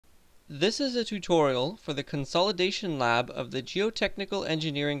This is a tutorial for the Consolidation Lab of the Geotechnical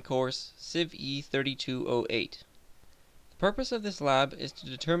Engineering course CIVE 3208. The purpose of this lab is to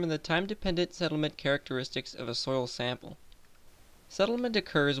determine the time-dependent settlement characteristics of a soil sample. Settlement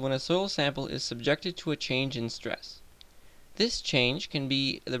occurs when a soil sample is subjected to a change in stress. This change can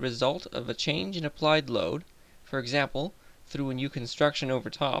be the result of a change in applied load, for example, through a new construction over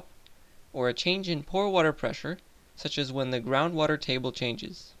top, or a change in pore water pressure, such as when the groundwater table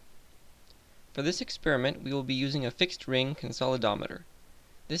changes. For this experiment, we will be using a fixed ring consolidometer.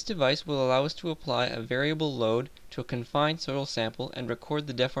 This device will allow us to apply a variable load to a confined soil sample and record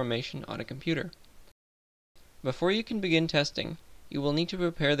the deformation on a computer. Before you can begin testing, you will need to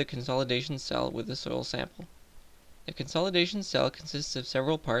prepare the consolidation cell with the soil sample. The consolidation cell consists of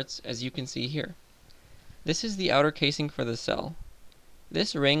several parts, as you can see here. This is the outer casing for the cell.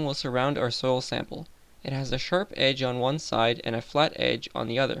 This ring will surround our soil sample. It has a sharp edge on one side and a flat edge on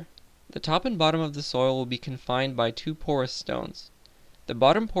the other. The top and bottom of the soil will be confined by two porous stones. The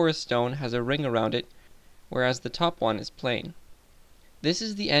bottom porous stone has a ring around it, whereas the top one is plain. This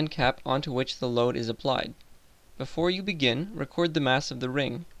is the end cap onto which the load is applied. Before you begin, record the mass of the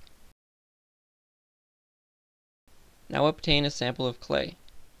ring. Now obtain a sample of clay.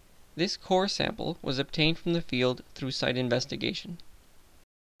 This core sample was obtained from the field through site investigation.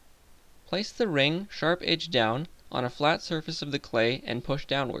 Place the ring, sharp edge down, on a flat surface of the clay and push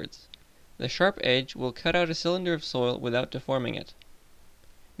downwards. The sharp edge will cut out a cylinder of soil without deforming it.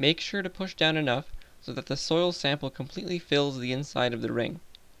 Make sure to push down enough so that the soil sample completely fills the inside of the ring.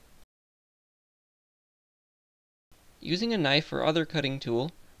 Using a knife or other cutting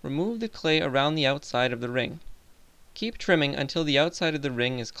tool, remove the clay around the outside of the ring. Keep trimming until the outside of the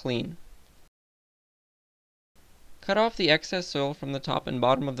ring is clean. Cut off the excess soil from the top and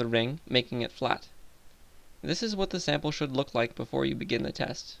bottom of the ring, making it flat. This is what the sample should look like before you begin the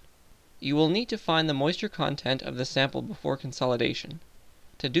test. You will need to find the moisture content of the sample before consolidation.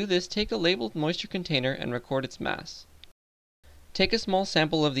 To do this, take a labeled moisture container and record its mass. Take a small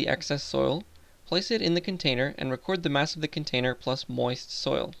sample of the excess soil, place it in the container, and record the mass of the container plus moist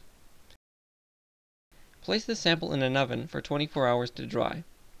soil. Place the sample in an oven for 24 hours to dry.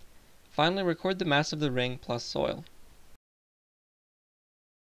 Finally, record the mass of the ring plus soil.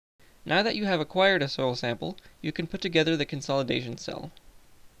 Now that you have acquired a soil sample, you can put together the consolidation cell.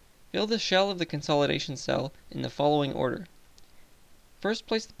 Fill the shell of the consolidation cell in the following order. First,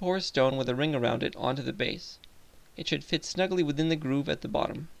 place the porous stone with a ring around it onto the base. It should fit snugly within the groove at the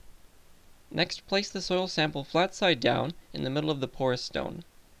bottom. Next, place the soil sample flat side down in the middle of the porous stone.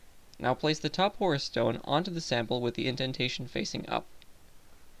 Now place the top porous stone onto the sample with the indentation facing up.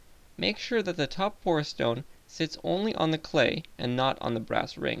 Make sure that the top porous stone sits only on the clay and not on the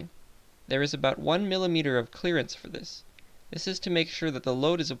brass ring. There is about 1 millimeter of clearance for this. This is to make sure that the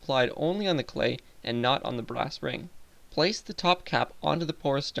load is applied only on the clay and not on the brass ring. Place the top cap onto the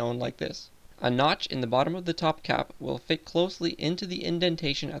porous stone like this. A notch in the bottom of the top cap will fit closely into the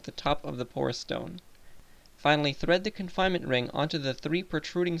indentation at the top of the porous stone. Finally, thread the confinement ring onto the 3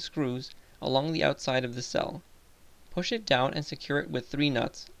 protruding screws along the outside of the cell. Push it down and secure it with 3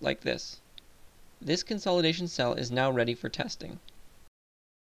 nuts, like this. This consolidation cell is now ready for testing.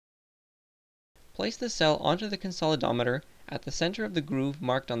 Place the cell onto the consolidometer at the center of the groove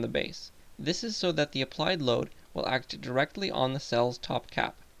marked on the base. This is so that the applied load will act directly on the cell's top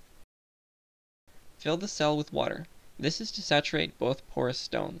cap. Fill the cell with water. This is to saturate both porous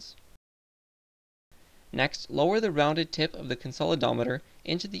stones. Next, lower the rounded tip of the consolidometer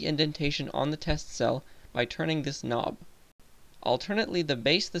into the indentation on the test cell by turning this knob. Alternately, the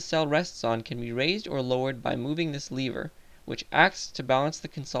base the cell rests on can be raised or lowered by moving this lever, which acts to balance the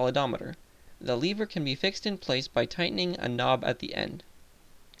consolidometer. The lever can be fixed in place by tightening a knob at the end.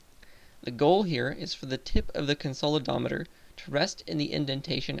 The goal here is for the tip of the consolidometer to rest in the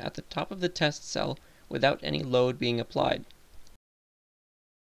indentation at the top of the test cell without any load being applied.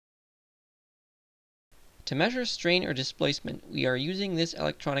 To measure strain or displacement, we are using this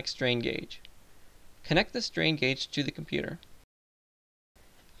electronic strain gauge. Connect the strain gauge to the computer.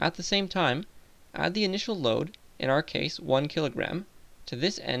 At the same time, add the initial load, in our case 1 kilogram, to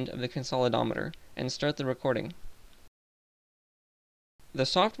this end of the consolidometer and start the recording. The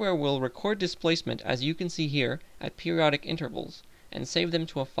software will record displacement, as you can see here, at periodic intervals and save them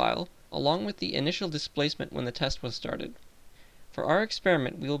to a file along with the initial displacement when the test was started. For our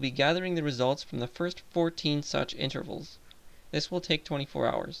experiment, we will be gathering the results from the first 14 such intervals. This will take 24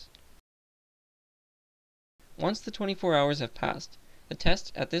 hours. Once the 24 hours have passed, the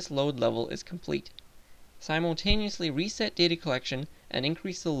test at this load level is complete. Simultaneously reset data collection and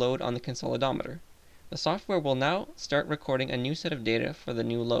increase the load on the consolidometer. The software will now start recording a new set of data for the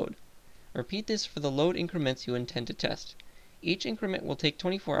new load. Repeat this for the load increments you intend to test. Each increment will take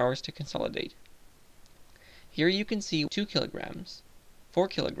 24 hours to consolidate. Here you can see 2 kilograms, 4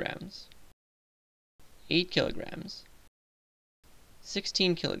 kilograms, 8 kilograms,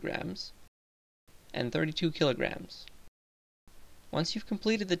 16 kilograms, and 32 kilograms. Once you've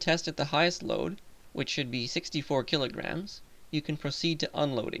completed the test at the highest load, which should be 64 kilograms, you can proceed to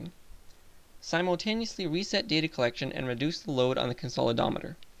unloading. Simultaneously reset data collection and reduce the load on the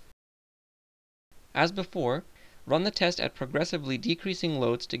consolidometer. As before, run the test at progressively decreasing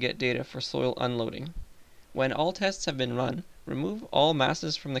loads to get data for soil unloading. When all tests have been run, remove all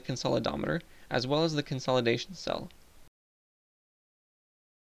masses from the consolidometer, as well as the consolidation cell.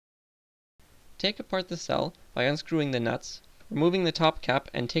 Take apart the cell by unscrewing the nuts, removing the top cap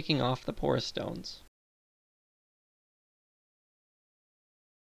and taking off the porous stones.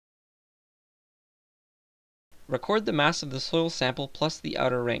 Record the mass of the soil sample plus the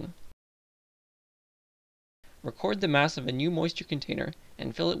outer ring. Record the mass of a new moisture container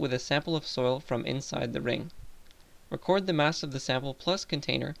and fill it with a sample of soil from inside the ring. Record the mass of the sample plus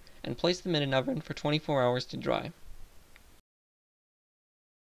container and place them in an oven for 24 hours to dry.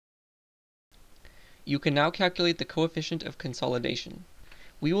 You can now calculate the coefficient of consolidation.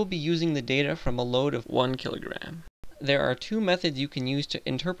 We will be using the data from a load of 1 kilogram. There are two methods you can use to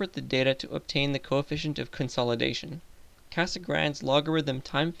interpret the data to obtain the coefficient of consolidation: Cassagrande's logarithm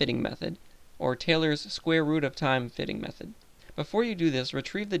time fitting method, or Taylor's square root of time fitting method. Before you do this,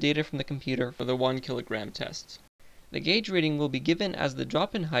 retrieve the data from the computer for the 1 kilogram test. The gauge reading will be given as the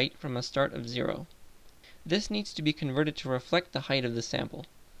drop in height from a start of 0. This needs to be converted to reflect the height of the sample.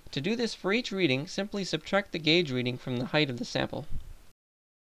 To do this for each reading, simply subtract the gauge reading from the height of the sample.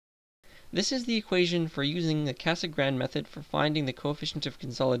 This is the equation for using the Cassagrande method for finding the coefficient of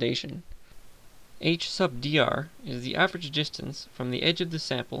consolidation. H sub dr is the average distance from the edge of the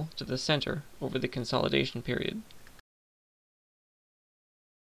sample to the center over the consolidation period.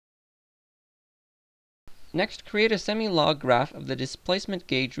 Next, create a semi-log graph of the displacement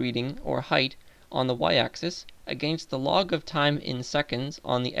gauge reading, or height, on the y-axis against the log of time in seconds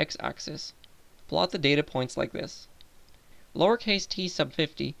on the x-axis. Plot the data points like this. Lowercase t sub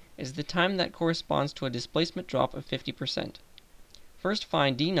 50 is the time that corresponds to a displacement drop of 50%. First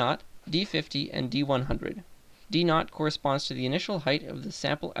find d0, d50, and d100. d0 corresponds to the initial height of the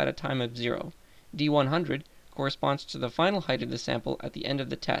sample at a time of 0. d100 corresponds to the final height of the sample at the end of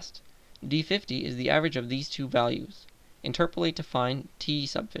the test. d50 is the average of these two values. Interpolate to find t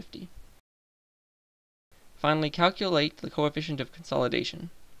sub 50. Finally, calculate the coefficient of consolidation.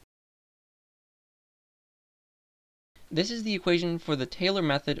 This is the equation for the Taylor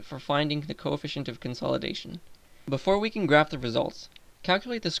method for finding the coefficient of consolidation. Before we can graph the results,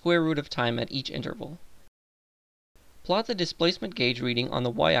 calculate the square root of time at each interval. Plot the displacement gauge reading on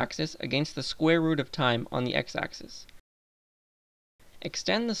the y-axis against the square root of time on the x-axis.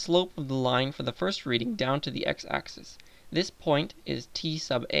 Extend the slope of the line for the first reading down to the x-axis. This point is t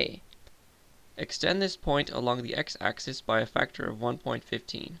sub a. Extend this point along the x-axis by a factor of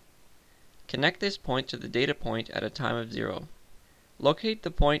 1.15. Connect this point to the data point at a time of 0. Locate the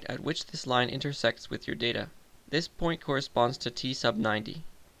point at which this line intersects with your data. This point corresponds to t sub 90.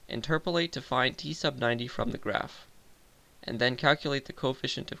 Interpolate to find t sub 90 from the graph, and then calculate the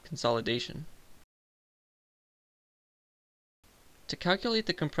coefficient of consolidation. To calculate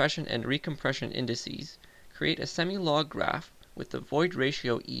the compression and recompression indices, create a semi-log graph with the void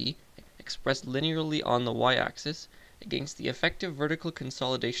ratio E expressed linearly on the y-axis against the effective vertical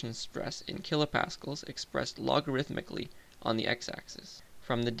consolidation stress in kilopascals expressed logarithmically on the x-axis.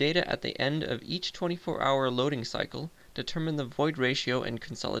 From the data at the end of each 24-hour loading cycle, determine the void ratio and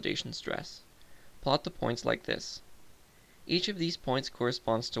consolidation stress. Plot the points like this. Each of these points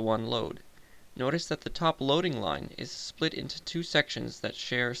corresponds to one load. Notice that the top loading line is split into two sections that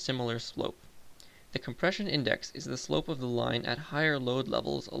share similar slope. The compression index is the slope of the line at higher load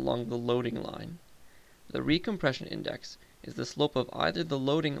levels along the loading line. The recompression index is the slope of either the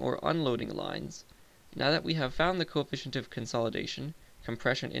loading or unloading lines. Now that we have found the coefficient of consolidation,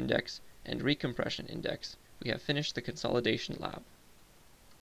 compression index, and recompression index, we have finished the consolidation lab.